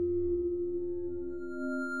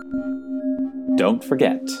don't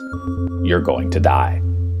forget, you're going to die.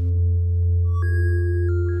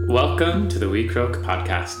 Welcome to the We Croak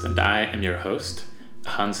podcast, and I am your host,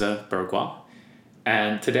 Hansa Bergwall.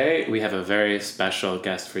 And today we have a very special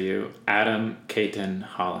guest for you, Adam Cayton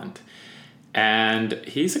Holland. And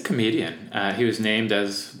he's a comedian. He was named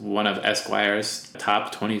as one of Esquire's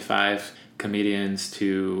top 25 comedians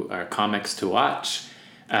comics to watch.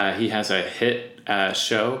 He has a hit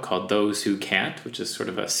show called Those Who Can't, which is sort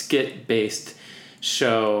of a skit-based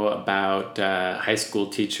show about high school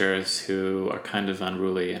teachers who are kind of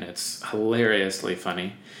unruly, and it's hilariously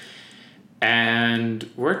funny. And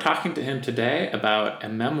we're talking to him today about a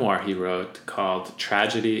memoir he wrote called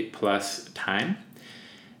Tragedy Plus Time.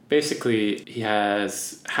 Basically, he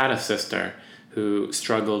has had a sister who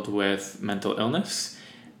struggled with mental illness,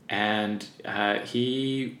 and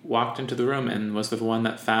he walked into the room and was the one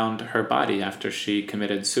that found her body after she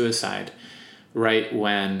committed suicide, right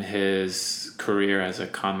when his career as a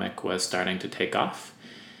comic was starting to take off.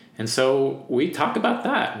 And so we talk about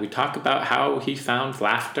that. We talk about how he found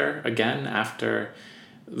laughter again after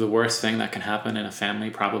the worst thing that can happen in a family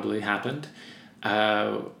probably happened.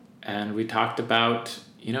 And we talked about,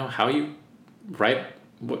 how you write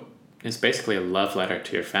what is basically a love letter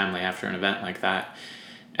to your family after an event like that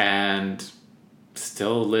and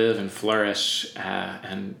still live and flourish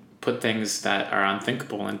and put things that are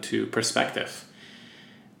unthinkable into perspective.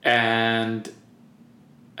 And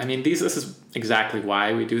this is exactly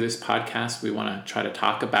why we do this podcast. We want to try to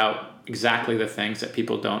talk about exactly the things that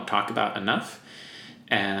people don't talk about enough.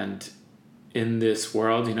 And in this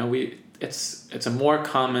world, it's a more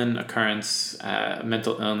common occurrence,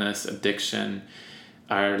 mental illness, addiction,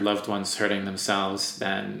 our loved ones hurting themselves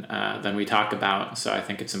than we talk about. So I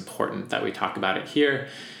think it's important that we talk about it here.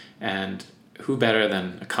 And who better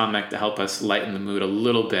than a comic to help us lighten the mood a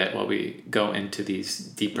little bit while we go into these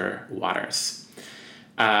deeper waters.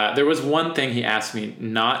 There was one thing he asked me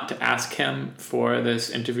not to ask him for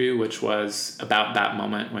this interview, which was about that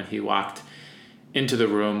moment when he walked into the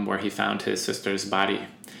room where he found his sister's body,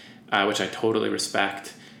 which I totally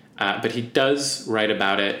respect. But he does write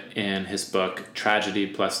about it in his book, Tragedy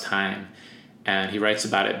Plus Time, and he writes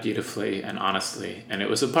about it beautifully and honestly. And it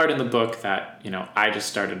was a part in the book that, I just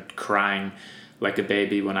started crying like a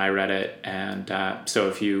baby when I read it. And so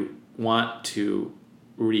if you want to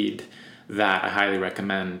read that, I highly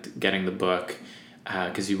recommend getting the book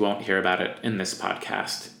because you won't hear about it in this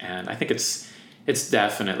podcast. And I think it's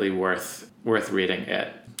definitely worth reading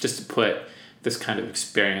it, just to put this kind of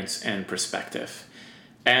experience in perspective.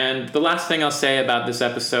 And the last thing I'll say about this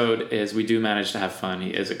episode is we do manage to have fun.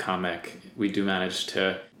 He is a comic. We do manage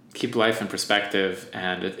to keep life in perspective,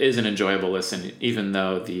 and it is an enjoyable listen, even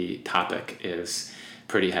though the topic is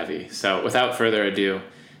pretty heavy. So without further ado,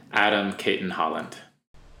 Adam Cayton Holland.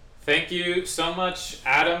 Thank you so much,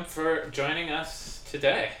 Adam, for joining us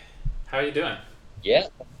today. How are you doing? Yeah,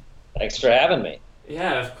 thanks for having me.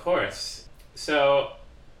 Yeah, of course. So,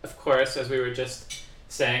 of course, as we were just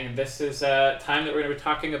saying, this is a time that we're going to be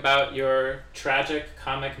talking about your tragic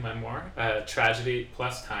comic memoir, Tragedy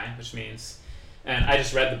Plus Time, which means, and I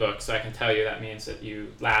just read the book, so I can tell you that means that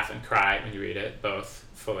you laugh and cry when you read it, both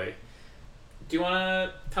fully. Do you want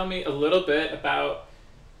to tell me a little bit about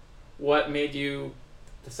what made you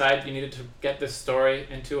decide you needed to get this story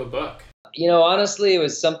into a book? Honestly, it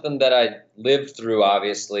was something that I lived through,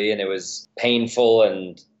 obviously, and it was painful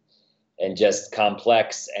and just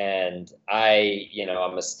complex. And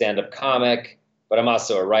I'm a stand-up comic, but I'm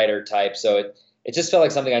also a writer type. So it just felt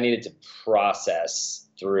like something I needed to process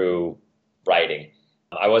through writing.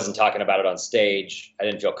 I wasn't talking about it on stage. I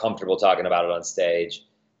didn't feel comfortable talking about it on stage.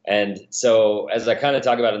 And so as I kind of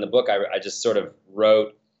talk about it in the book, I just sort of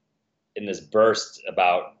wrote in this burst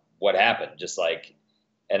about what happened,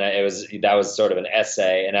 that was sort of an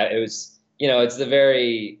essay. And it was, it's the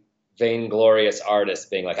very vainglorious artist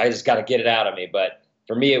being like, I just got to get it out of me. But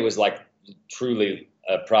for me, it was like truly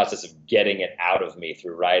a process of getting it out of me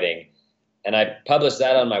through writing. And I published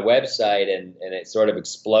that on my website, and it sort of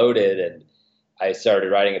exploded. And I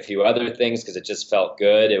started writing a few other things because it just felt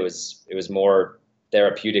good. It was more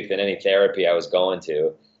therapeutic than any therapy I was going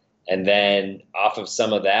to. And then off of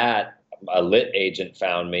some of that, a lit agent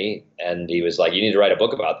found me, and he was like, you need to write a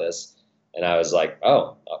book about this. And I was like,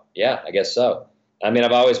 oh yeah, I guess so.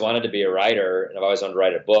 I've always wanted to be a writer, and I've always wanted to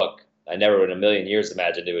write a book. I never would in a million years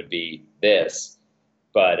imagined it would be this,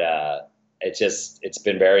 but it's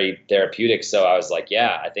been very therapeutic. So I was like,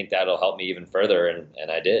 yeah, I think that'll help me even further.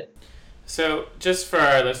 And I did. So just for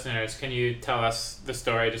our listeners, can you tell us the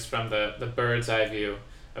story just from the bird's eye view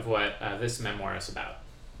of what this memoir is about?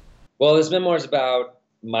 Well, this memoir is about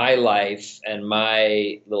my life and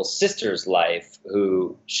my little sister's life,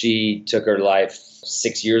 who she took her life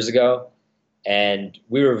 6 years ago. And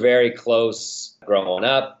we were very close growing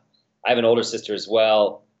up. I have an older sister as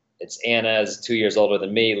well. It's Anna's 2 years older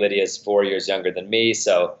than me. Lydia's 4 years younger than me.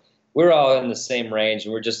 So we're all in the same range.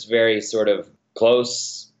 And we're just very sort of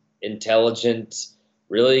close, intelligent,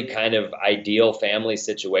 really kind of ideal family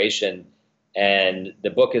situation. And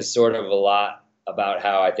the book is sort of a lot about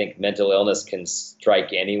how I think mental illness can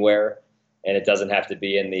strike anywhere. And it doesn't have to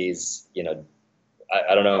be in these,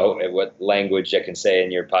 I don't know what language I can say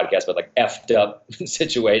in your podcast, but like effed up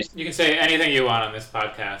situation. You can say anything you want on this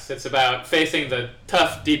podcast. It's about facing the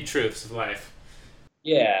tough, deep truths of life.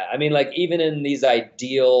 Yeah, I mean, like even in these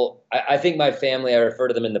ideal, I think my family, I refer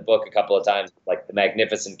to them in the book a couple of times, like the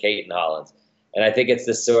magnificent Kate and Hollands. And I think it's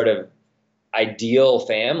this sort of ideal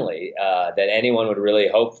family that anyone would really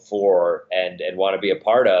hope for and want to be a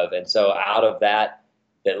part of. And so out of that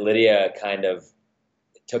Lydia kind of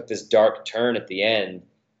took this dark turn at the end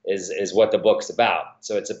is what the book's about.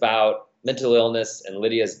 So it's about mental illness and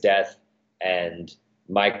Lydia's death and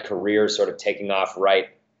my career sort of taking off right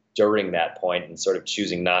during that point and sort of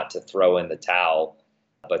choosing not to throw in the towel,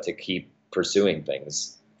 but to keep pursuing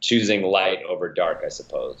things, choosing light over dark, I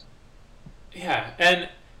suppose. Yeah. And,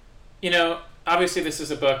 obviously this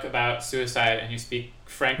is a book about suicide and you speak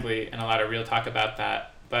frankly and a lot of real talk about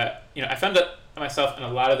that. But, I found that myself in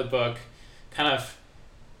a lot of the book kind of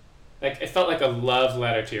like, it felt like a love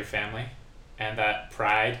letter to your family, and that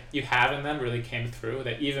pride you have in them really came through,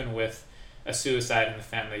 that even with a suicide in the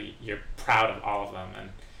family, you're proud of all of them. And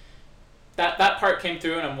that part came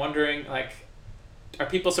through, and I'm wondering, like, are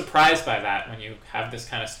people surprised by that when you have this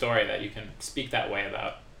kind of story that you can speak that way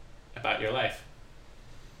about your life?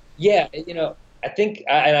 Yeah, I think,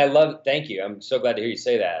 and I love, thank you. I'm so glad to hear you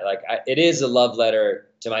say that. Like, it is a love letter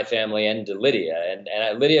to my family and to Lydia.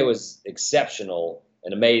 And Lydia was exceptional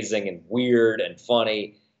and amazing and weird and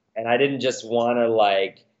funny. And I didn't just want to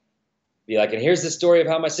be like, and here's the story of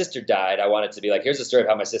how my sister died. I wanted to be like, here's the story of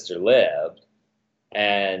how my sister lived.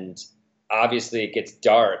 And obviously it gets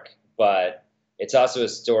dark, but it's also a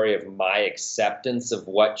story of my acceptance of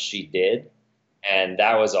what she did. And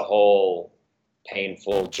that was a whole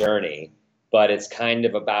painful journey. But it's kind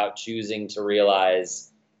of about choosing to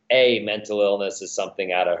realize, A, mental illness is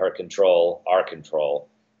something out of her control, our control.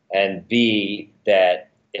 And B,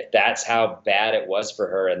 that if that's how bad it was for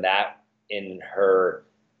her and that in her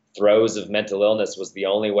throes of mental illness was the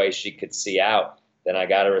only way she could see out, then I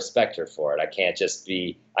got to respect her for it. I can't just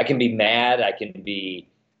I can be mad. I can be,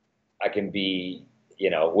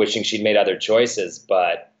 wishing she'd made other choices,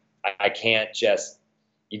 but I can't just,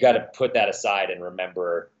 you got to put that aside and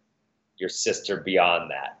remember your sister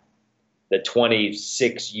beyond that. The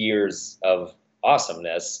 26 years of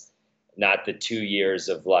awesomeness, not the 2 years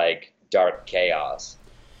of dark chaos.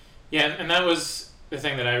 Yeah, and that was the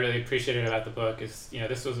thing that I really appreciated about the book is,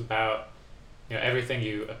 this was about, everything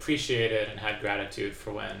you appreciated and had gratitude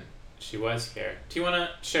for when she was here. Do you want to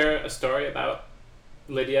share a story about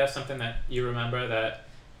Lydia, something that you remember that,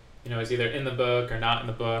 is either in the book or not in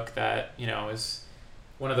the book that, is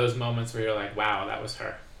one of those moments where you're like, wow, that was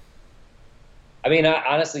her? I mean,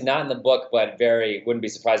 honestly, not in the book, but wouldn't be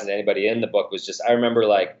surprised that anybody in the book was just, I remember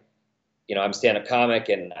I'm a stand-up comic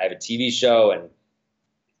and I have a TV show, and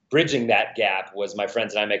bridging that gap was my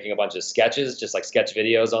friends and I making a bunch of sketches, just like sketch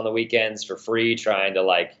videos on the weekends for free, trying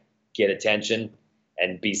to get attention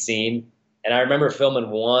and be seen. And I remember filming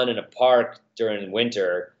one in a park during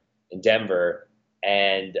winter in Denver,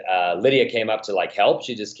 and Lydia came up to help.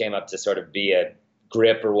 She just came up to sort of be a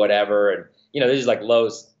grip or whatever. And, there's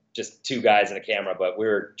just two guys and a camera, but we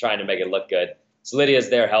were trying to make it look good. So Lydia's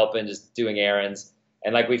there helping, just doing errands.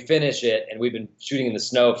 And we finish it, and we've been shooting in the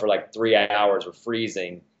snow for 3 hours. We're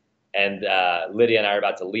freezing. And Lydia and I are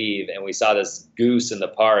about to leave, and we saw this goose in the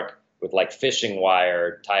park with fishing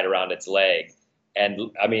wire tied around its leg.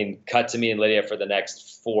 And I mean, cut to me and Lydia for the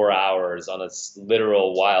next 4 hours on a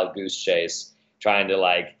literal wild goose chase, trying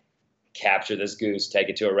to capture this goose, take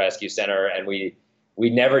it to a rescue center. And we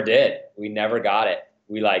never did. We never got it.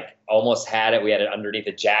 We almost had it. We had it underneath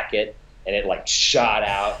a jacket, and it shot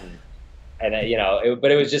out. And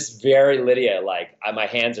but it was just very Lydia. My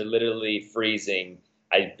hands are literally freezing.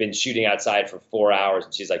 I've been shooting outside for 4 hours,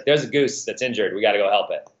 and she's like, there's a goose that's injured. We got to go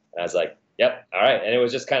help it. And I was like, yep, all right. And it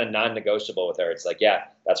was just kind of non-negotiable with her. It's yeah,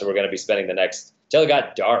 that's where we're going to be spending the next, till it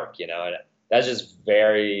got dark, and that's just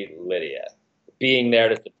very Lydia. Being there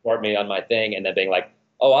to support me on my thing, and then being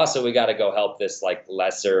oh, also we got to go help this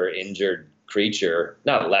lesser injured creature,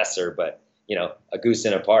 not lesser, but, a goose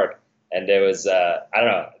in a park. And it was, I don't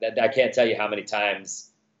know, I can't tell you how many times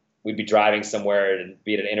we'd be driving somewhere and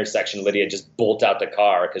be at an intersection. Lydia would just bolt out the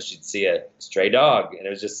car because she'd see a stray dog. And it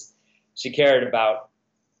was just, she cared about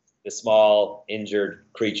the small injured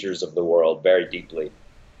creatures of the world very deeply.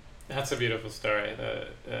 That's a beautiful story.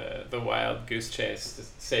 The wild goose chase to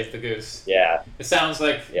save the goose. Yeah. It sounds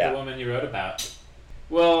like the woman you wrote about.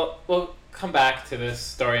 Well, we'll come back to this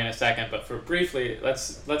story in a second, but for briefly,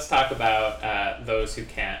 let's talk about Those Who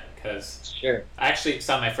Can't, because sure. I actually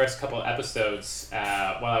saw my first couple episodes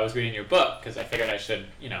while I was reading your book, because I figured I should,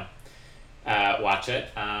 watch it,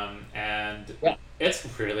 and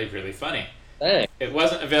it's really, really funny. Thanks. It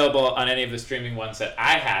wasn't available on any of the streaming ones that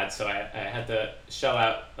I had, so I had to shell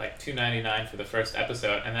out like $2.99 for the first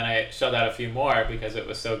episode, and then I shelled out a few more because it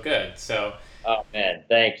was so good. So. Oh man,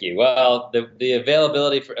 thank you. Well, the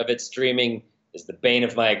availability of its streaming is the bane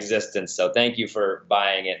of my existence. So thank you for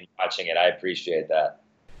buying it and watching it. I appreciate that.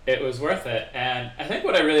 It was worth it, and I think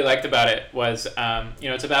what I really liked about it was,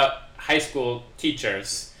 it's about high school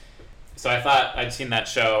teachers. So I thought I'd seen that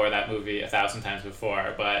show or that movie 1,000 times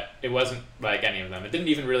before, but it wasn't like any of them. It didn't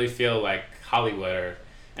even really feel like Hollywood or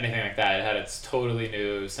anything like that. It had its totally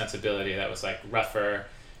new sensibility that was like rougher,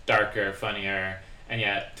 darker, funnier, and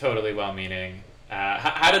yet totally well-meaning.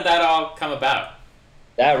 How did that all come about?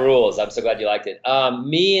 That rules. I'm so glad you liked it.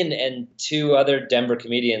 Me and two other Denver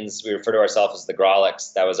comedians, we refer to ourselves as the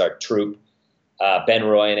Grawlix. That was our troupe, Ben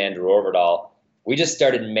Roy and Andrew Orvidal. We just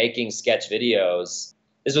started making sketch videos.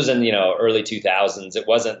 This was in, early 2000s. It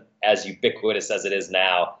wasn't as ubiquitous as it is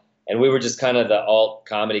now. And we were just kind of the alt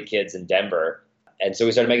comedy kids in Denver. And so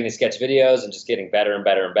we started making these sketch videos and just getting better and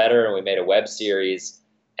better and better. And we made a web series,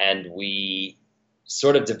 and we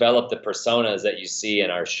sort of developed the personas that you see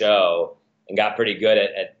in our show and got pretty good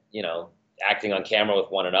at acting on camera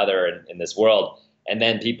with one another in this world. And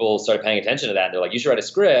then people started paying attention to that. And they're like, you should write a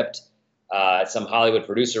script. Some Hollywood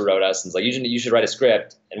producer wrote us and was like, you should write a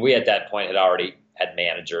script. And we at that point had already had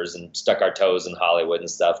managers and stuck our toes in Hollywood and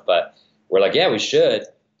stuff. But we're like, yeah, we should.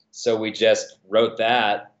 So we just wrote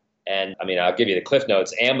that. And I'll give you the cliff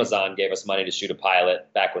notes. Amazon gave us money to shoot a pilot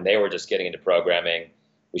back when they were just getting into programming.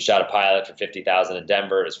 We shot a pilot for $50,000 in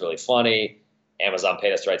Denver. It was really funny. Amazon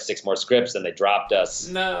paid us to write 6 more scripts, and they dropped us.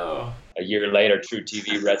 No. A year later, True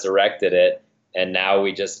TV resurrected it, and now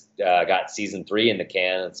we just got season 3 in the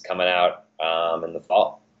can. It's coming out in the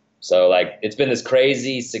fall. So it's been this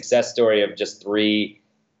crazy success story of just 3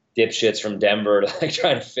 dipshits from Denver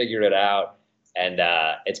trying to figure it out, and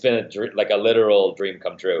it's been a literal dream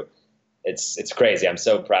come true. It's crazy. I'm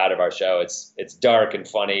so proud of our show. It's dark and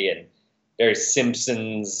funny and very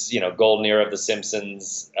Simpsons, golden era of the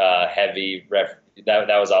Simpsons, heavy. That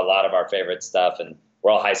was a lot of our favorite stuff, and we're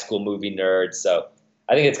all high school movie nerds, so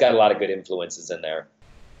I think it's got a lot of good influences in there.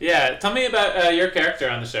 Yeah, tell me about your character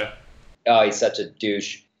on the show. Oh, he's such a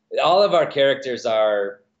douche. All of our characters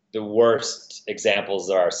are the worst examples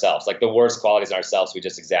of ourselves, like the worst qualities in ourselves. We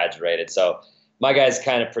just exaggerated. So my guy's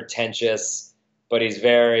kind of pretentious, but he's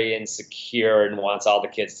very insecure and wants all the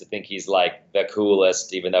kids to think he's like the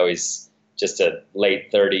coolest, even though he's just a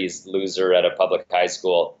late 30s loser at a public high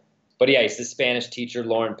school. But yeah, he's the Spanish teacher,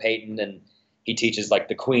 Lauren Payton, and he teaches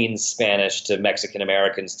the Queen's Spanish to Mexican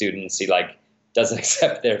American students. He doesn't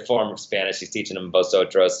accept their form of Spanish. He's teaching them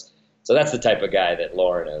vosotros. So that's the type of guy that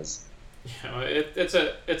Lauren is. Yeah, it's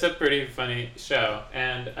a pretty funny show,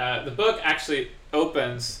 and the book actually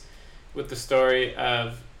opens with the story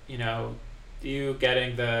of you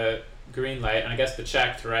getting the green light and I guess the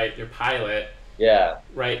check to write your pilot. Yeah.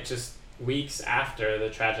 Right, just weeks after the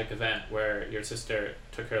tragic event where your sister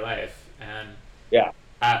took her life, and yeah,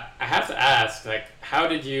 I have to ask, how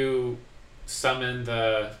did you summon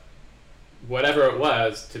the whatever it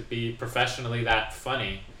was to be professionally that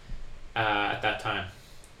funny at that time?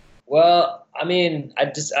 Well, I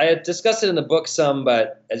had discussed it in the book some,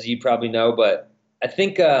 but as you probably know, but I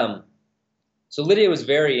think so Lydia was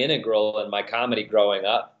very integral in my comedy growing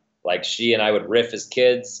up. She and I would riff as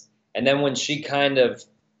kids, and then when she kind of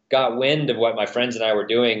got wind of what my friends and I were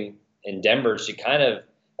doing in Denver,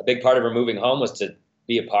 a big part of her moving home was to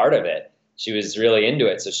be a part of it. She was really into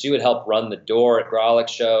it. So she would help run the door at Grawlix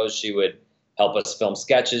shows. She would help us film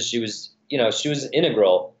sketches. She was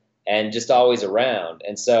integral and just always around.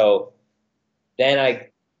 And so then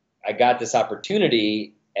I got this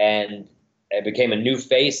opportunity, and I became a new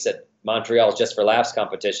face at Montreal's Just for Laughs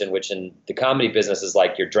competition, which in the comedy business is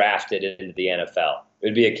like you're drafted into the NFL. It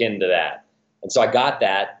would be akin to that. And so I got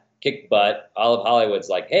that, kicked butt. All of Hollywood's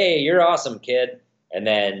like, hey, you're awesome, kid. And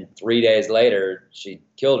then 3 days later, she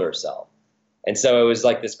killed herself. And so it was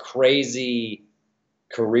like this crazy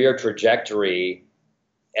career trajectory.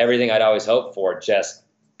 Everything I'd always hoped for just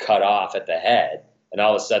cut off at the head. And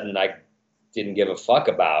all of a sudden, I didn't give a fuck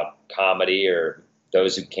about comedy or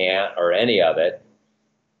those who can't or any of it.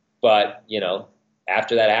 But,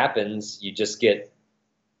 after that happens, you just get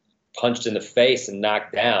punched in the face and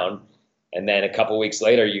knocked down. And then a couple weeks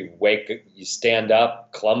later, you stand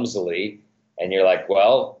up clumsily and you're like,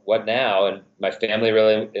 well, what now? And my family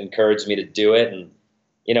really encouraged me to do it. And,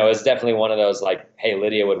 it was definitely one of those like, hey,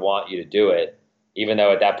 Lydia would want you to do it. Even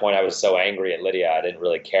though at that point I was so angry at Lydia, I didn't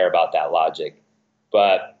really care about that logic.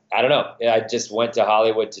 But I don't know. I just went to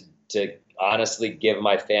Hollywood to honestly give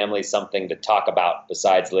my family something to talk about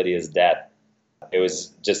besides Lydia's death. It was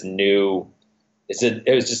just new.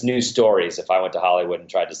 It was just new stories if I went to Hollywood and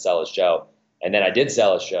tried to sell a show. And then I did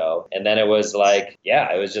sell a show. And then it was like,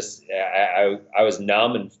 it was just, I was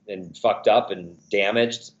numb and fucked up and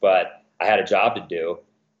damaged, but I had a job to do.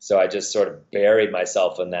 So I just sort of buried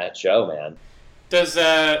myself in that show, man. Does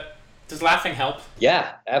laughing help?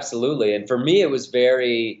 Yeah, absolutely. And for me, it was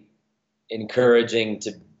very encouraging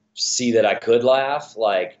to see that I could laugh.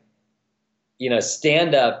 Like,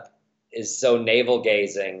 stand-up is so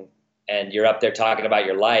navel-gazing, and you're up there talking about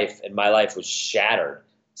your life, and my life was shattered.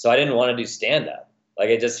 So I didn't want to do stand-up. Like,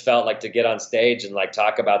 it just felt like to get on stage and, like,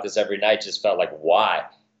 talk about this every night just felt like, why?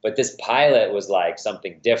 But this pilot was, like,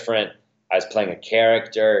 something different. I was playing a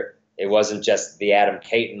character. It wasn't just the Adam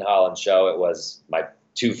Caton Holland show. It was my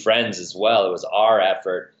two friends as well. It was our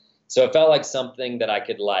effort. So it felt like something that I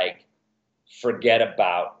could, like, forget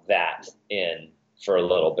about that in for a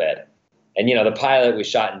little bit. And, the pilot we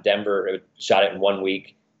shot in Denver, shot it in 1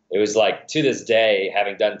 week. It was like, to this day,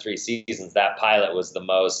 having done 3 seasons, that pilot was the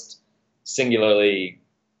most singularly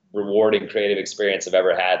rewarding creative experience I've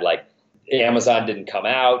ever had. Like, Amazon didn't come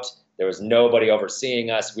out. There was nobody overseeing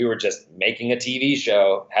us. We were just making a TV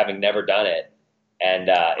show, having never done it. And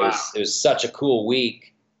it was such a cool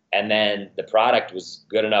week. And then the product was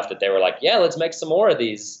good enough that they were like, yeah, let's make some more of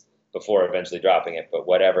these before eventually dropping it. But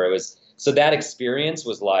whatever. So that experience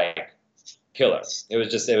was like killer. It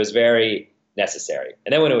was very necessary.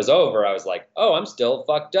 And then when it was over, I was like, oh, I'm still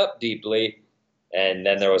fucked up deeply. And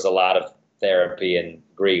then there was a lot of therapy and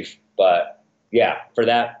grief. But yeah, for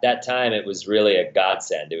that time, it was really a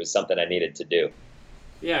godsend. It was something I needed to do.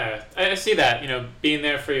 Yeah, I see that, being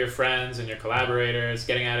there for your friends and your collaborators,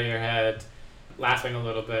 getting out of your head, laughing a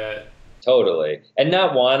little bit. Totally. And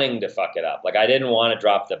not wanting to fuck it up. Like, I didn't want to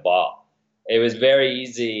drop the ball. It was very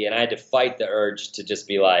easy, and I had to fight the urge to just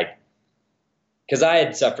be like, because I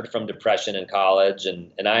had suffered from depression in college,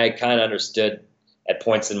 and I kind of understood at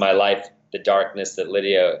points in my life the darkness that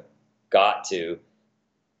Lydia got to.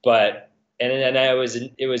 But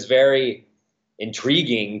it was very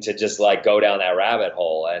intriguing to just like go down that rabbit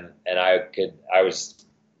hole, and I was,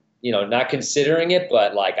 not considering it,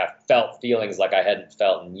 but like I felt feelings like I hadn't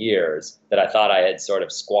felt in years that I thought I had sort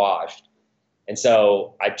of squashed. And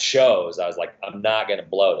so I was like, I'm not going to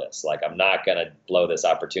blow this. Like, I'm not going to blow this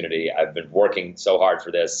opportunity. I've been working so hard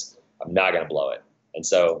for this. I'm not going to blow it. And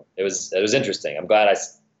so it was interesting. I'm glad I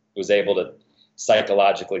was able to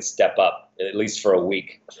psychologically step up, at least for a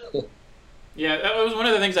week. Yeah, that was one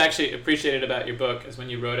of the things I actually appreciated about your book, is when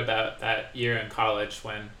you wrote about that year in college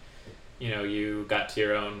when, you got to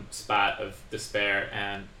your own spot of despair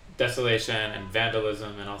and desolation and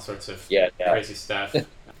vandalism and all sorts of crazy stuff.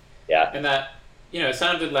 Yeah. And that, it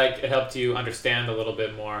sounded like it helped you understand a little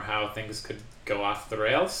bit more how things could go off the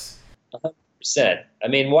rails. 100%. I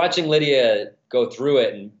mean, watching Lydia go through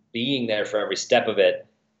it and being there for every step of it,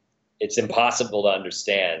 it's impossible to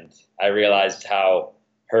understand. I realized how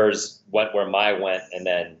hers went where mine went and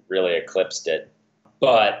then really eclipsed it.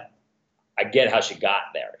 But I get how she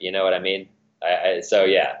got there. You know what I mean? So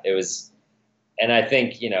yeah, it was, and I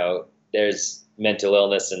think, there's mental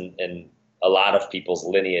illness in a lot of people's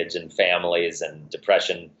lineage and families and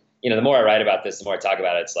depression. The more I write about this, the more I talk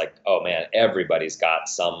about it, it's like, oh man, everybody's got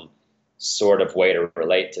some sort of way to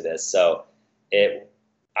relate to this. So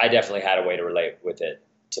I definitely had a way to relate with it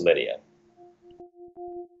to Lydia.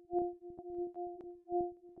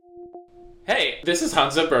 Hey, this is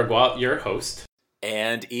Hansa Bergwall, your host.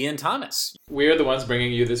 And Ian Thomas. We're the ones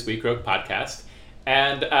bringing you this We Croak podcast.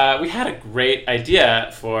 And we had a great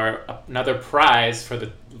idea for another prize for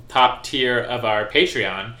the top tier of our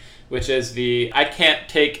Patreon, which is the I can't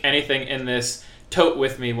take anything in this tote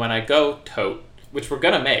with me when I go tote, which we're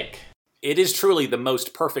going to make. It is truly the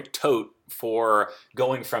most perfect tote for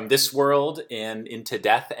going from this world and into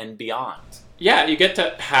death and beyond. Yeah, you get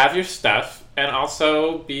to have your stuff and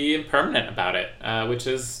also be impermanent about it, which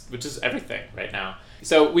is everything right now.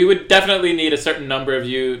 So we would definitely need a certain number of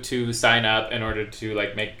you to sign up in order to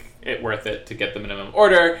make it worth it to get the minimum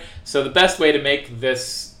order. So the best way to make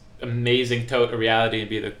this amazing tote a reality and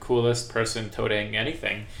be the coolest person toting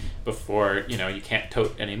anything before, you can't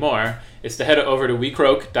tote anymore, is to head over to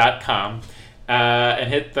WeCroak.com and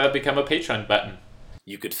hit the Become a Patron button.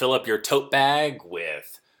 You could fill up your tote bag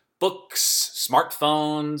with books,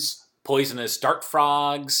 smartphones, poisonous dart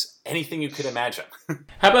frogs, anything you could imagine.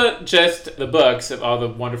 How about just the books of all the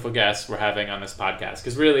wonderful guests we're having on this podcast?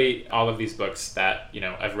 Because really, all of these books that,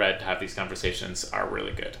 I've read to have these conversations are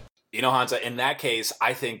really good. Hansa, in that case,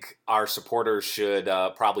 I think our supporters should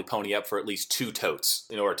probably pony up for at least 2 totes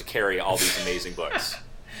in order to carry all these amazing books.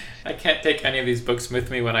 I can't take any of these books with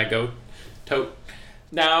me when I go tote.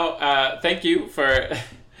 Now, thank you for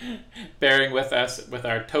bearing with us with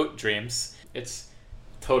our tote dreams. It's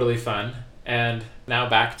totally fun. And now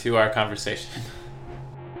back to our conversation.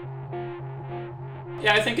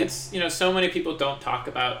 Yeah, I think it's, so many people don't talk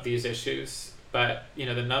about these issues, but,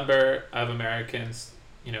 the number of Americans,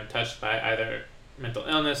 touched by either mental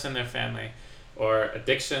illness in their family or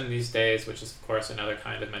addiction these days, which is, of course, another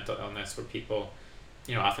kind of mental illness where people,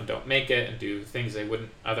 often don't make it and do things they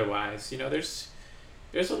wouldn't otherwise. There's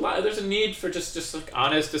a need for just like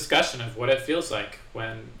honest discussion of what it feels like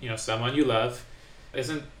when, someone you love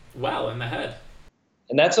isn't well in the head.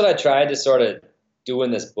 And that's what I tried to sort of do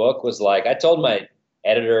in this book was like, I told my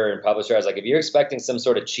editor and publisher, I was like, if you're expecting some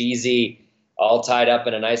sort of cheesy, all tied up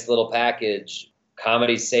in a nice little package,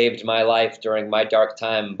 comedy saved my life during my dark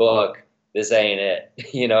time book, this ain't it.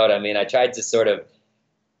 You know what I mean? I tried to sort of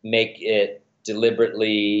make it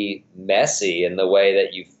deliberately messy in the way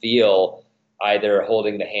that you feel either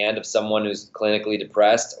holding the hand of someone who's clinically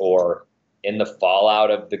depressed or in the fallout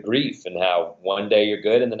of the grief and how one day you're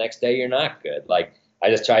good and the next day you're not good. Like, I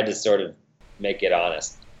just tried to sort of make it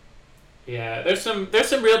honest. Yeah, there's some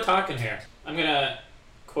real talk in here. I'm going to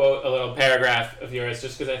quote a little paragraph of yours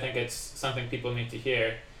just because I think it's something people need to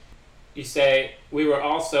hear. You say, "We were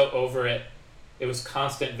all so over it. It was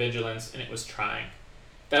constant vigilance and it was trying.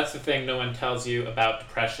 That's the thing no one tells you about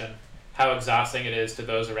depression, how exhausting it is to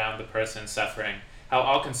those around the person suffering, how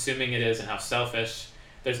all-consuming it is and how selfish.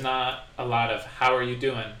 There's not a lot of 'how are you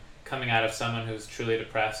doing' coming out of someone who's truly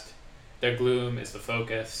depressed. Their gloom is the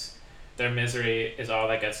focus. Their misery is all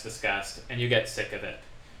that gets discussed, and you get sick of it.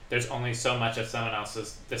 There's only so much of someone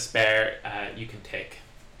else's despair you can take."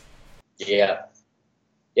 Yeah.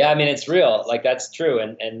 Yeah, I mean, it's real. Like, that's true.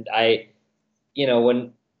 And I,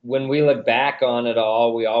 when we look back on it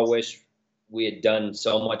all, we all wish we had done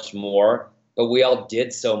so much more, but we all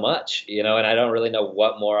did so much, and I don't really know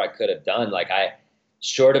what more I could have done. Like,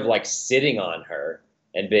 short of like sitting on her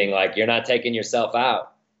and being like, "You're not taking yourself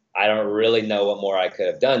out," I don't really know what more I could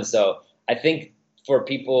have done. So I think for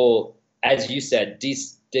people, as you said,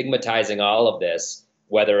 destigmatizing all of this,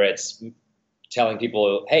 whether it's telling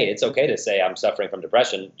people, hey, it's okay to say I'm suffering from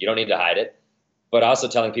depression, you don't need to hide it, but also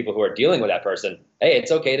telling people who are dealing with that person, hey,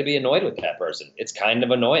 it's okay to be annoyed with that person. It's kind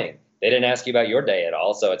of annoying. They didn't ask you about your day at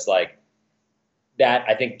all. So it's like that.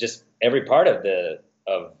 I think just every part of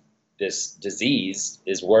this disease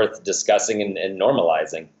is worth discussing and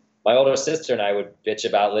normalizing. My older sister and I would bitch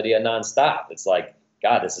about Lydia nonstop. It's like,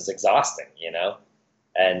 God, this is exhausting,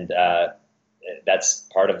 and that's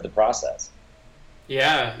part of the process.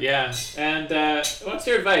 Yeah. And what's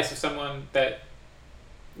your advice for someone that,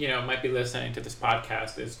 might be listening to this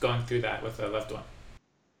podcast is going through that with a loved one?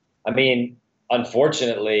 I mean,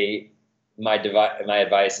 unfortunately, my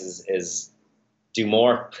advice is do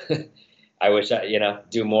more. I wish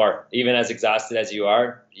do more. Even as exhausted as you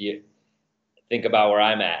are, you think about where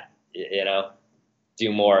I'm at,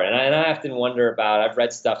 do more. And I often wonder about, I've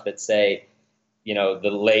read stuff that say, the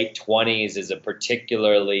late 20s is a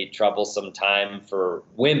particularly troublesome time for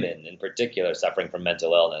women in particular suffering from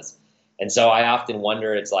mental illness. And so I often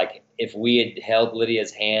wonder, it's like, if we had held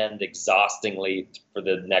Lydia's hand exhaustingly for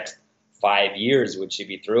the next 5 years, would she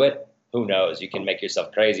be through it? Who knows? You can make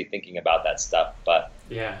yourself crazy thinking about that stuff. But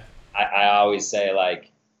yeah, I always say,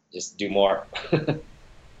 like, just do more.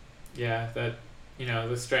 Yeah, that,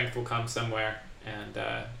 the strength will come somewhere. And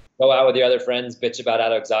go out with your other friends, bitch about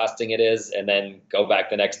how exhausting it is, and then go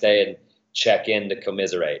back the next day and check in to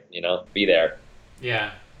commiserate, be there.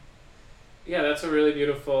 Yeah. Yeah, that's a really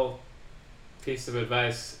beautiful piece of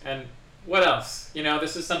advice. And what else?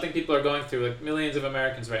 This is something people are going through, like millions of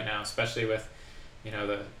Americans right now, especially with,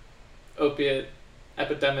 the opiate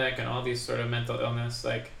epidemic and all these sort of mental illness.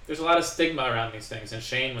 Like, there's a lot of stigma around these things and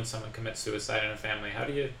shame when someone commits suicide in a family. How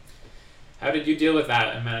did you deal with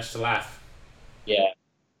that and manage to laugh? Yeah.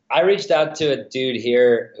 I reached out to a dude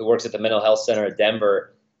here who works at the Mental Health Center of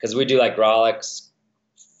Denver, because we do like Grawlix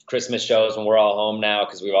Christmas shows when we're all home now,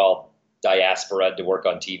 because we've all diasporaed to work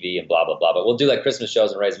on TV and blah, blah, blah. But we'll do like Christmas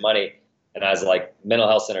shows and raise money. And I was like, Mental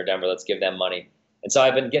Health Center Denver, let's give them money. And so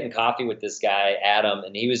I've been getting coffee with this guy, Adam,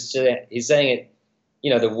 and he's saying it,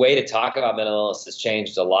 the way to talk about mental illness has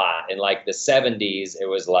changed a lot. In like the 70s, it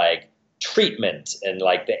was like treatment, and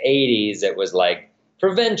like the 80s, it was like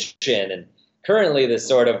prevention. And currently the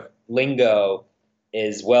sort of lingo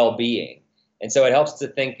is well-being. And so it helps to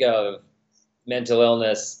think of mental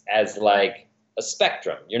illness as like a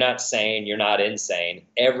spectrum. You're not sane, you're not insane.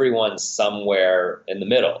 Everyone's somewhere in the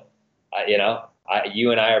middle.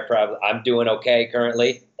 You and I are probably, I'm doing okay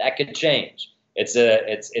currently. That could change. It's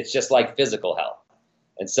just like physical health.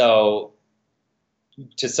 And so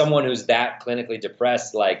to someone who's that clinically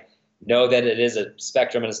depressed, like, know that it is a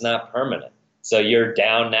spectrum and it's not permanent. So you're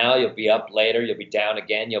down now, you'll be up later, you'll be down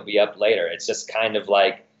again, you'll be up later. It's just kind of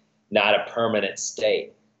like not a permanent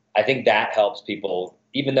state. I think that helps people,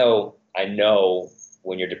 even though I know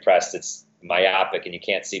when you're depressed, it's myopic and you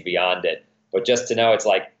can't see beyond it. But just to know it's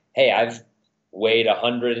like, hey, I've weighed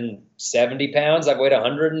 170 pounds, I've weighed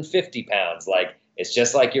 150 pounds. Like, it's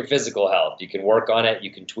just like your physical health. You can work on it,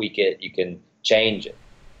 you can tweak it, you can change it.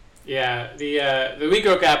 Yeah, the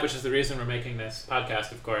WeGrow app, which is the reason we're making this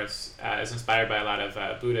podcast, of course, is inspired by a lot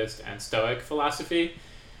of Buddhist and Stoic philosophy.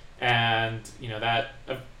 And, that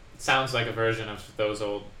sounds like a version of those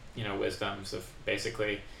old, wisdoms of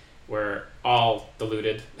basically we're all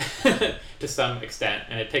deluded to some extent.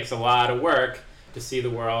 And it takes a lot of work to see the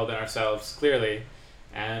world and ourselves clearly.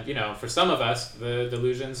 And, for some of us, the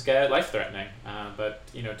delusions get life-threatening. But,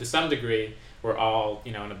 to some degree, we're all,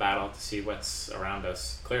 in a battle to see what's around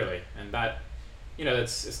us clearly. And that,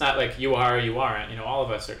 it's not like you are or you aren't. All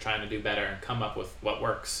of us are trying to do better and come up with what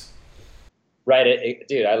works. Right.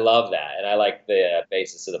 Dude, I love that. And I like the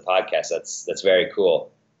basis of the podcast. That's very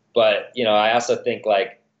cool. But, I also think,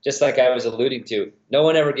 like, just like I was alluding to, no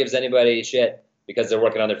one ever gives anybody shit because they're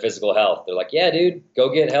working on their physical health. They're like, yeah, dude,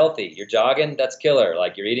 go get healthy. You're jogging, that's killer.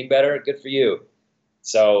 Like, you're eating better, good for you.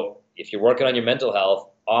 So if you're working on your mental health,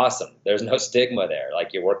 awesome. There's no stigma there.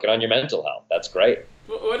 Like, you're working on your mental health. That's great.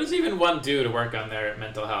 What does even one do to work on their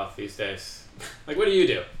mental health these days? Like, what do you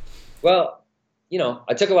do? Well,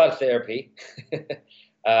 I took a lot of therapy,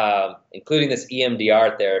 including this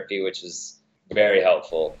EMDR therapy, which is very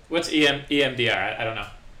helpful. What's EMDR? I don't know.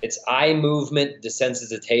 It's eye movement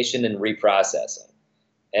desensitization and reprocessing.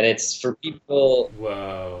 And it's for people.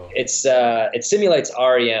 Whoa. It simulates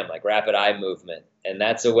REM, like rapid eye movement. And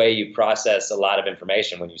that's a way you process a lot of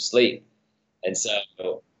information when you sleep. And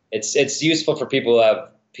so it's useful for people who have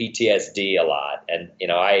PTSD a lot. And,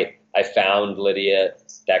 I found, Lydia,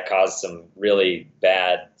 that caused some really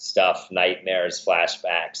bad stuff, nightmares,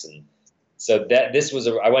 flashbacks. And so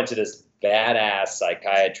I went to this badass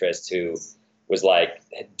psychiatrist who was like,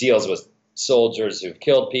 deals with soldiers who've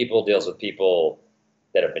killed people, deals with people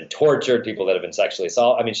that have been tortured, people that have been sexually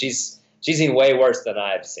assaulted. I mean, she's seen way worse than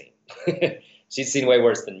I've seen. She's seen way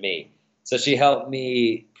worse than me. So she helped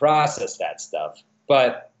me process that stuff.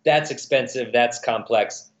 But that's expensive. That's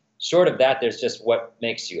complex. Short of that, there's just what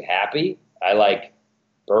makes you happy. I like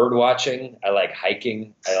bird watching. I like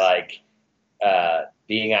hiking. I like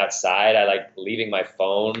being outside. I like leaving my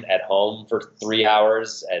phone at home for 3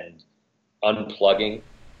 hours and unplugging.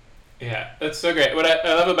 Yeah, that's so great. What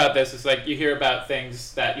I love about this is, like, you hear about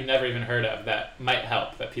things that you've never even heard of that might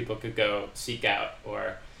help, that people could go seek out,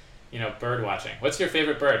 or, bird watching. What's your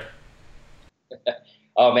favorite bird?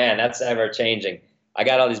 Oh, man, that's ever changing. I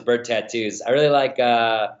got all these bird tattoos. I really like,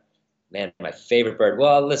 my favorite bird.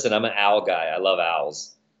 Well, listen, I'm an owl guy. I love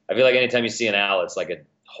owls. I feel like anytime you see an owl, it's like a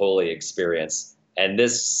holy experience. And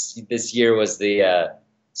this year was the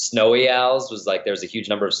snowy owls. Was like there was a huge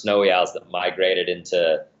number of snowy owls that migrated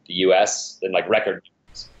into the U.S. in like record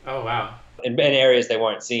numbers. Oh, wow. In areas they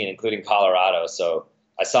weren't seen, including Colorado. So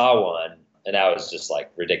I saw one, and that was just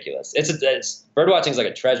like ridiculous. It's bird watching is like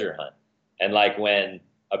a treasure hunt. And like when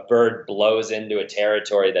a bird blows into a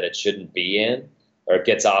territory that it shouldn't be in, or it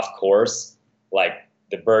gets off course, like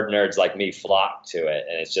the bird nerds like me flock to it.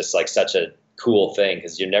 And it's just like such a cool thing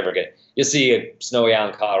because you'll see a snowy owl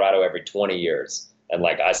in Colorado every 20 years. And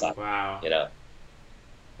like I saw, wow,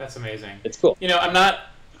 that's amazing. It's cool. I'm not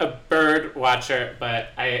a bird watcher, but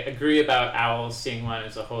I agree about owls. Seeing one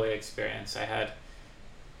is a holy experience. I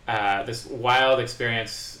had this wild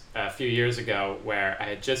experience a few years ago where I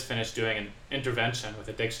had just finished doing an intervention with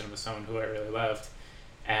addiction with someone who I really loved.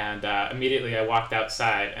 And immediately I walked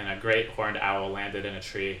outside and a great horned owl landed in a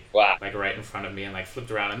tree, wow, like right in front of me, and like flipped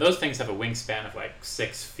around. And those things have a wingspan of like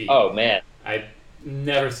 6 feet. Oh, man. I'd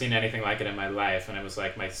never seen anything like it in my life. And it was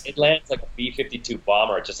like it lands like a B-52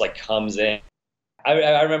 bomber. It just like comes in.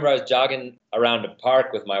 I remember I was jogging around a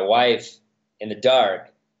park with my wife in the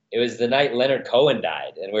dark, it was the night Leonard Cohen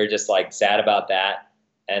died, and we were just like sad about that.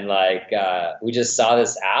 And like we just saw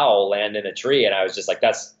this owl land in a tree, and I was just like,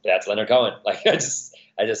 that's Leonard Cohen. Like I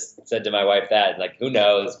just said to my wife that, like, who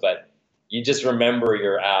knows, but you just remember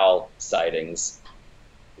your owl sightings.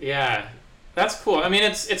 Yeah, that's cool. I mean,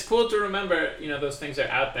 it's cool to remember, those things are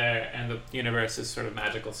out there, and the universe is sort of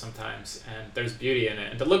magical sometimes, and there's beauty in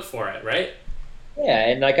it, and to look for it, right? Yeah,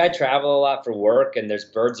 and like I travel a lot for work, and there's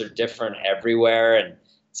birds are different everywhere, and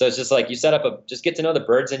so it's just like you set up just get to know the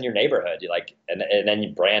birds in your neighborhood, you like, and then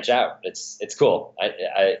you branch out. It's cool.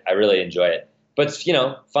 I really enjoy it. But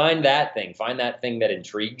find that thing that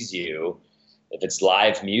intrigues you. If it's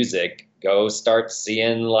live music, go start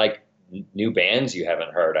seeing like new bands you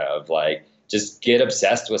haven't heard of. Like just get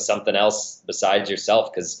obsessed with something else besides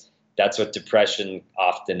yourself, because that's what depression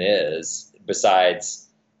often is.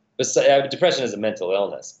 Depression is a mental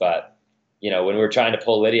illness, but when we were trying to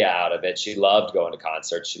pull Lydia out of it, she loved going to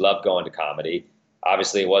concerts. She loved going to comedy.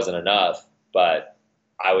 Obviously, it wasn't enough, but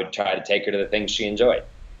I would try to take her to the things she enjoyed.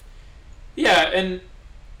 Yeah, and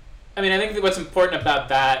I mean, I think that what's important about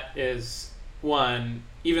that is, one,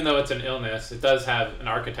 even though it's an illness, it does have an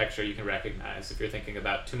architecture you can recognize. If you're thinking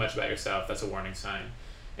about too much about yourself, that's a warning sign.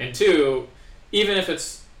 And two, even if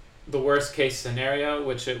it's the worst case scenario,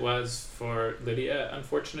 which it was for Lydia,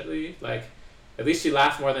 unfortunately, like, at least she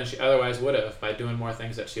laughed more than she otherwise would have by doing more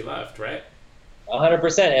things that she loved, right?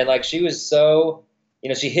 100%. And like she was so,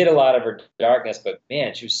 she hid a lot of her darkness, but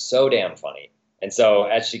man, she was so damn funny. And so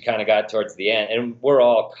as she kind of got towards the end, and we're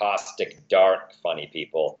all caustic, dark, funny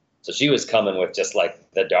people. So she was coming with just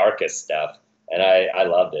like the darkest stuff. And I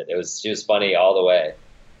loved it. She was funny all the way.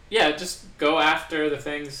 Yeah, just go after the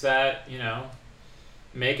things that,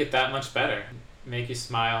 make it that much better. Make you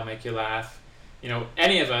smile, make you laugh.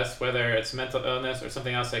 Any of us, whether it's mental illness or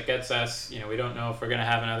something else that gets us, we don't know if we're going to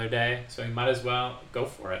have another day. So we might as well go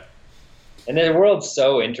for it. And the world's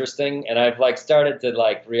so interesting. And I've like started to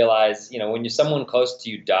like realize, when someone close to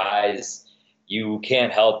you dies, you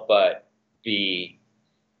can't help but be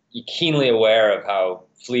keenly aware of how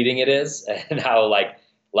fleeting it is and how like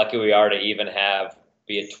lucky we are to even have,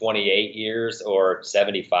 be it 28 years or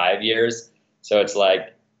 75 years. So it's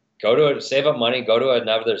like, save up money, go to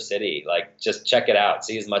another city, like just check it out,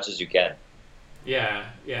 see as much as you can. Yeah.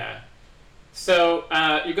 So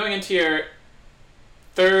you're going into your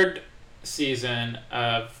third season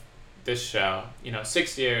of this show.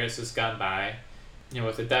 6 years has gone by.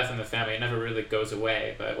 With the death in the family, it never really goes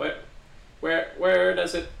away. But where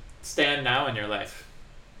does it stand now in your life?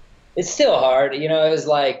 It's still hard. It was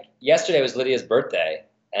like yesterday was Lydia's birthday,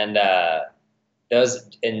 and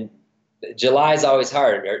July's always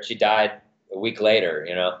hard. She died a week later,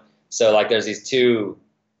 So like there's these two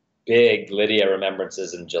big Lydia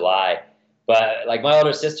remembrances in July. But like my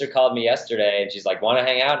older sister called me yesterday and she's like, want to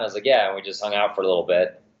hang out? And I was like, yeah. And we just hung out for a little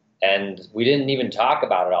bit. And we didn't even talk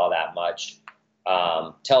about it all that much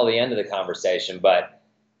till the end of the conversation. But,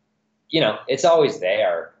 it's always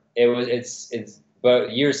there.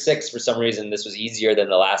 But year 6, for some reason, this was easier than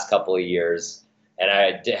the last couple of years. And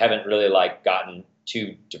I haven't really like gotten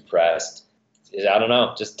too depressed. I don't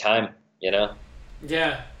know, just time,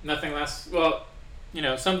 Yeah, nothing lasts. Well,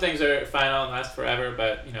 some things are final and last forever,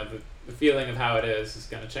 but the feeling of how it is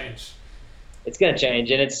going to change. It's going to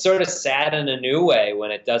change, and it's sort of sad in a new way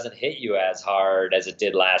when it doesn't hit you as hard as it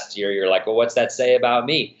did last year. You're like, well, what's that say about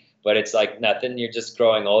me? But it's like nothing. You're just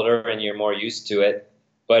growing older and you're more used to it.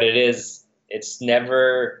 But it's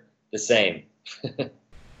never the same.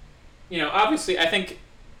 Obviously, I think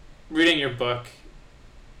reading your book,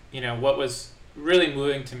 what was really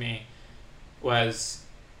moving to me was,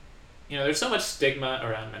 there's so much stigma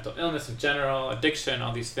around mental illness in general, addiction,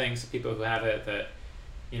 all these things, people who have it, that,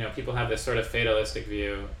 people have this sort of fatalistic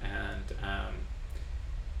view. And,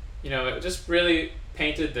 it just really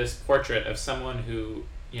painted this portrait of someone who,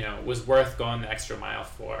 was worth going the extra mile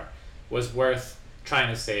for, was worth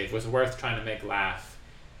trying to save, was worth trying to make laugh.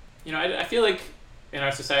 I feel like in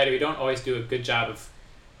our society, we don't always do a good job of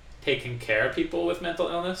taking care of people with mental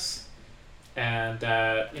illness. And,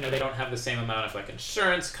 they don't have the same amount of like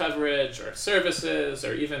insurance coverage or services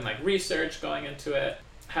or even like research going into it.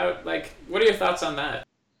 What are your thoughts on that?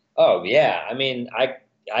 Oh yeah. I mean, I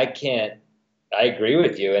agree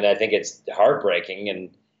with you. And I think it's heartbreaking.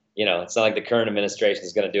 And, it's not like the current administration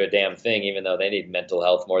is going to do a damn thing, even though they need mental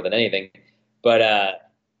health more than anything. But,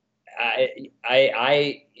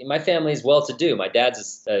 my family is well to do. My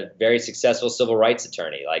dad's a very successful civil rights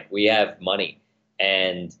attorney. Like we have money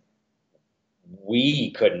and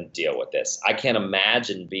we couldn't deal with this. I can't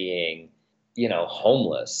imagine being,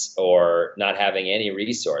 homeless or not having any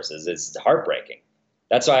resources. It's heartbreaking.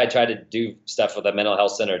 that's why I try to do stuff with the Mental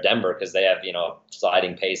Health Center of Denver, because they have, a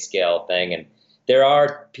sliding pay scale thing. And there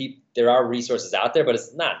are resources out there, but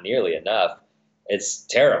it's not nearly enough. It's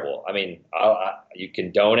terrible. I mean, you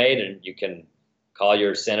can donate and you can call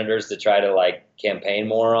your senators to try to like campaign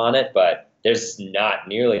more on it, but there's not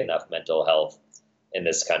nearly enough mental health in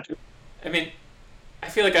this country. I mean, I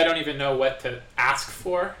feel like I don't even know what to ask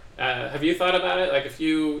for. Have you thought about it? Like if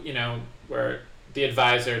you were the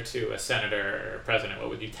advisor to a senator or president, what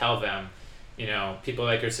would you tell them, people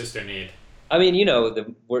like your sister need? I mean,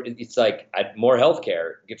 it's like more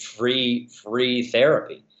healthcare, get free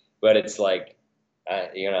therapy, but it's like,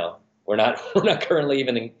 we're not currently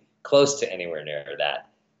even close to anywhere near that.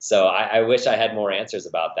 So I wish I had more answers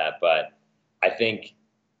about that, but I think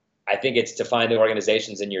it's to find the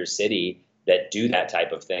organizations in your city that do that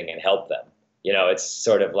type of thing and help them. It's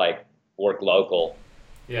sort of like work local.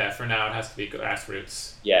 Yeah, for now it has to be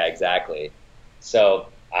grassroots. Yeah, exactly. So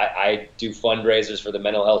I do fundraisers for the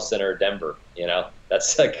Mental Health Center of Denver.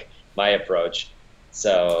 That's like my approach.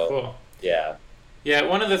 So cool. Yeah. Yeah,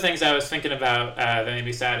 one of the things I was thinking about that made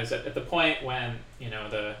me sad is that at the point when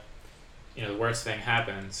the worst thing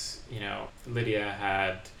happens, Lydia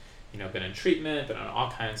had been in treatment, been on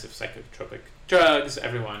all kinds of psychotropic drugs.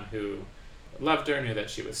 Everyone who loved her knew that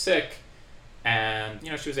she was sick, and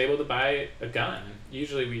she was able to buy a gun.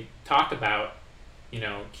 Usually we talk about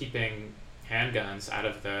keeping handguns out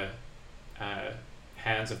of the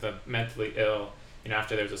hands of the mentally ill,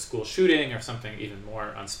 after there's a school shooting or something even more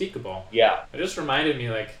unspeakable. Yeah. It just reminded me,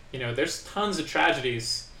 there's tons of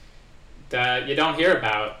tragedies that you don't hear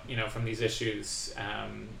about, from these issues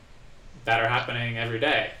that are happening every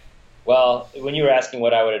day. Well, when you were asking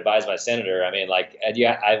what I would advise my senator, I mean,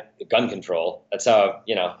 gun control. That's how,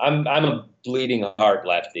 I'm a bleeding heart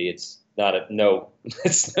lefty. It's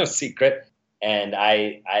it's no secret. And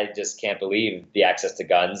I just can't believe the access to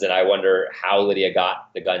guns. And I wonder how Lydia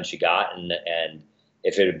got the gun she got, and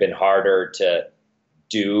if it had been harder to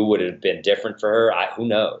do, would it have been different for her? Who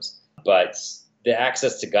knows? But the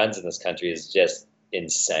access to guns in this country is just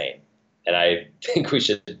insane. And I think we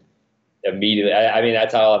should immediately, I mean,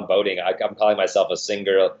 that's how I'm voting. I'm calling myself a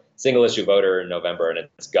single issue voter in November, and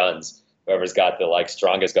it's guns. Whoever's got the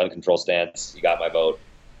strongest gun control stance, you got my vote.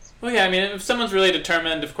 Well, yeah, I mean, if someone's really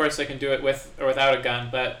determined, of course they can do it with or without a gun,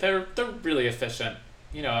 but they're really efficient.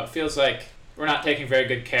 It feels like we're not taking very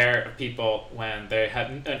good care of people when they have,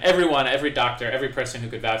 and every doctor, every person who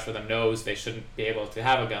could vouch for them knows they shouldn't be able to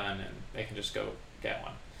have a gun, and they can just go get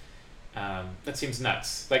one. That seems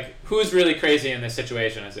nuts. Who's really crazy in this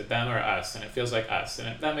situation? Is it them or us? And it feels like us,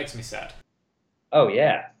 and that makes me sad. Oh,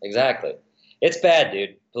 yeah, exactly. It's bad,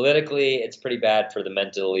 dude. Politically, it's pretty bad for the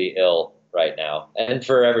mentally ill right now, and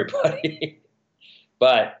for everybody.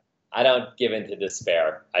 But I don't give in to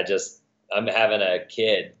despair. I'm having a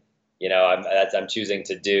kid. I'm choosing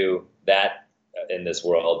to do that in this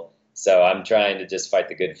world. So I'm trying to just fight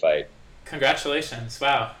the good fight. Congratulations.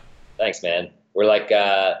 Wow. Thanks, man. We're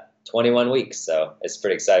 21 weeks, so it's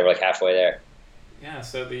pretty exciting. We're halfway there. Yeah,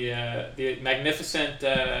 so the magnificent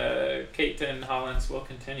Caitlin Hollins will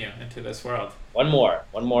continue into this world. One more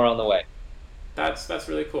on the way. That's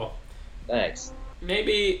really cool. Thanks.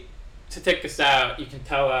 Maybe to take us out, you can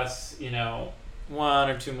tell us, one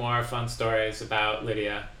or two more fun stories about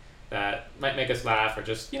Lydia that might make us laugh, or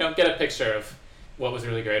just, get a picture of what was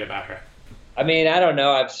really great about her. I mean, I don't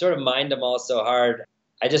know. I've sort of mined them all so hard.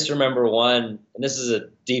 I just remember one, and this is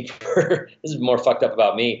this is more fucked up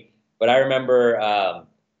about me, but I remember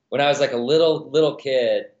when I was a little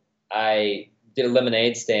kid, I did a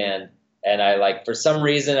lemonade stand, and I for some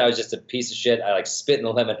reason, I was just a piece of shit. I spit in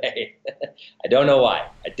the lemonade. I don't know why.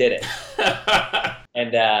 I did it.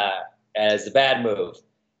 And it's a bad move.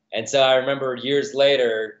 And so I remember years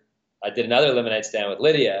later, I did another lemonade stand with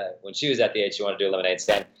Lydia when she was at the age she wanted to do a lemonade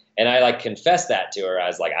stand. And I confessed that to her. I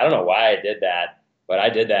was like, I don't know why I did that, but I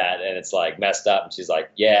did that, and it's messed up. And she's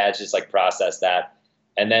like, yeah, it's just process that.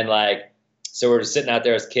 And then so we're just sitting out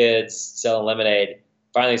there as kids selling lemonade.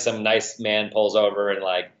 Finally, some nice man pulls over and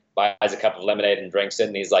buys a cup of lemonade and drinks it.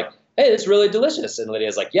 And he's like, hey, it's really delicious. And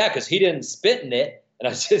Lydia's like, yeah, because he didn't spit in it.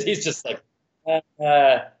 And he's just like, and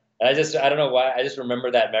I don't know why. I just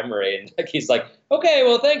remember that memory. And he's like, okay,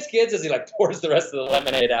 well, thanks, kids, as he pours the rest of the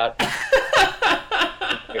lemonade out.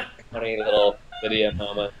 Funny little Lydia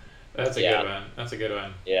moment. That's a good one. That's a good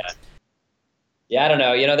one. Yeah. Yeah, I don't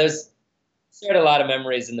know. There's sort of a lot of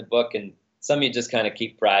memories in the book, and some you just kind of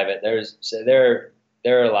keep private. There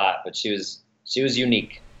are a lot, but she was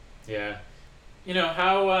unique. Yeah.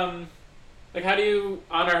 How do you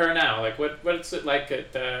honor her now? What's it like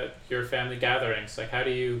at your family gatherings? How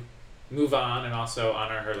do you move on and also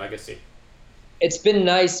honor her legacy? It's been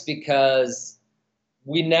nice because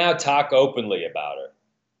we now talk openly about it.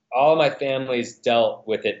 All of my family's dealt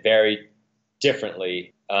with it very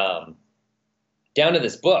differently, down to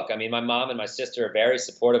this book. I mean, my mom and my sister are very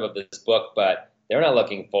supportive of this book, but they're not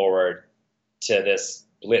looking forward to this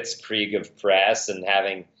blitzkrieg of press and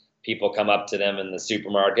having people come up to them in the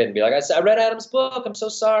supermarket and be like, I read Adam's book. I'm so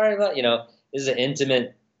sorry. You know, this is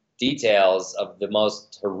intimate details of the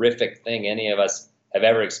most horrific thing any of us have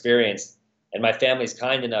ever experienced. And my family's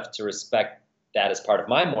kind enough to respect that as part of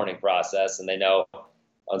my mourning process. And they know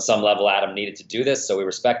on some level Adam needed to do this, so we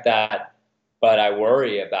respect that. But I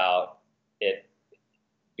worry about it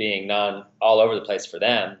being all over the place for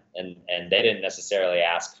them, and they didn't necessarily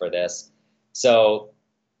ask for this. So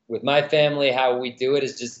with my family, how we do it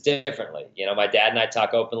is just differently. You know, my dad and I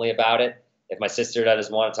talk openly about it. If my sister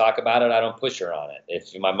doesn't want to talk about it, I don't push her on it.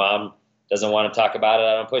 If my mom doesn't want to talk about it,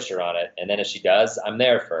 I don't push her on it. And then if she does, I'm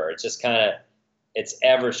there for her. It's just kind of, it's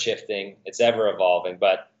ever shifting. It's ever evolving.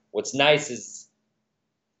 But what's nice is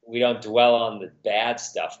we don't dwell on the bad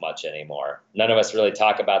stuff much anymore. None of us really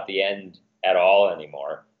talk about the end at all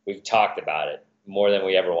anymore. We've talked about it more than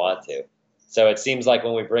we ever want to. So it seems like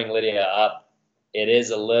when we bring Lydia up, it is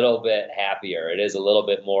a little bit happier. It is a little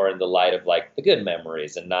bit more in the light of like the good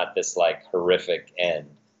memories and not this like horrific end,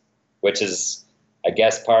 which is, I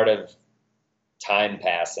guess, part of time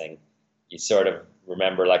passing. You sort of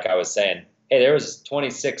remember, like I was saying, hey, there was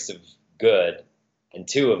 26 of good and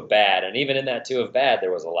 2 of bad. And even in that 2 of bad,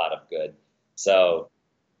 there was a lot of good. So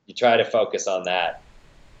you try to focus on that.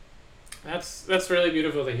 That's really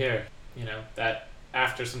beautiful to hear, you know, that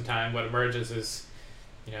after some time, what emerges is,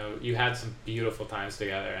 you know, you had some beautiful times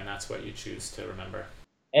together, and that's what you choose to remember.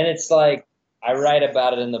 And it's like, I write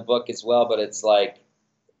about it in the book as well, but it's like,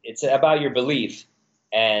 it's about your belief.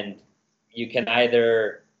 And you can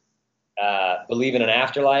either believe in an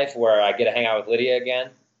afterlife where I get to hang out with Lydia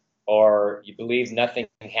again, or you believe nothing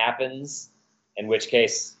happens, in which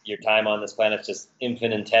case your time on this planet is just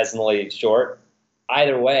infinitesimally short.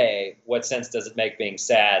 Either way, what sense does it make being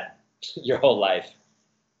sad your whole life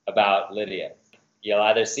about Lydia? You'll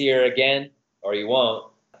either see her again or you won't.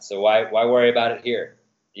 So why worry about it here?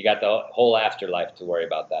 You got the whole afterlife to worry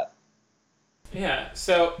about that. Yeah,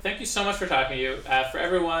 so thank you so much for talking to you. For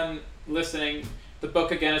everyone listening, the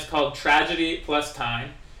book again is called Tragedy Plus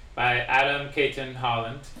Time by Adam Cayton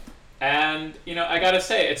Holland. And, you know, I gotta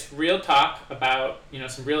say, it's real talk about, you know,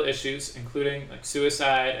 some real issues, including like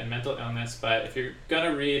suicide and mental illness. But if you're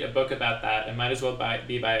gonna read a book about that, it might as well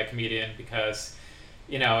be by a comedian, because,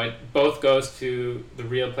 you know, it both goes to the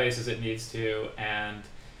real places it needs to, and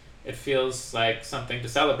it feels like something to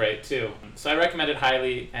celebrate too. So I recommend it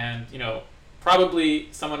highly. And, you know, probably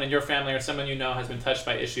someone in your family or someone you know has been touched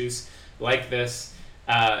by issues like this.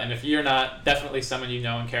 And if you're not, definitely someone you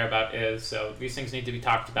know and care about is. So these things need to be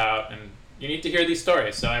talked about, and you need to hear these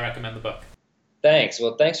stories. So I recommend the book. Thanks.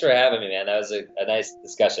 Well, thanks for having me, man. That was a nice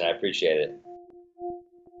discussion. I appreciate it.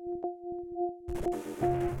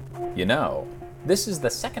 You know, this is the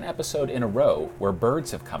second episode in a row where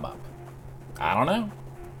birds have come up. I don't know.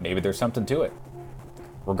 Maybe there's something to it.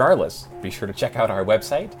 Regardless, be sure to check out our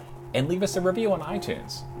website and leave us a review on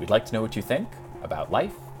iTunes. We'd like to know what you think about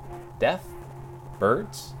life, death,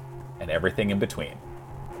 birds, and everything in between.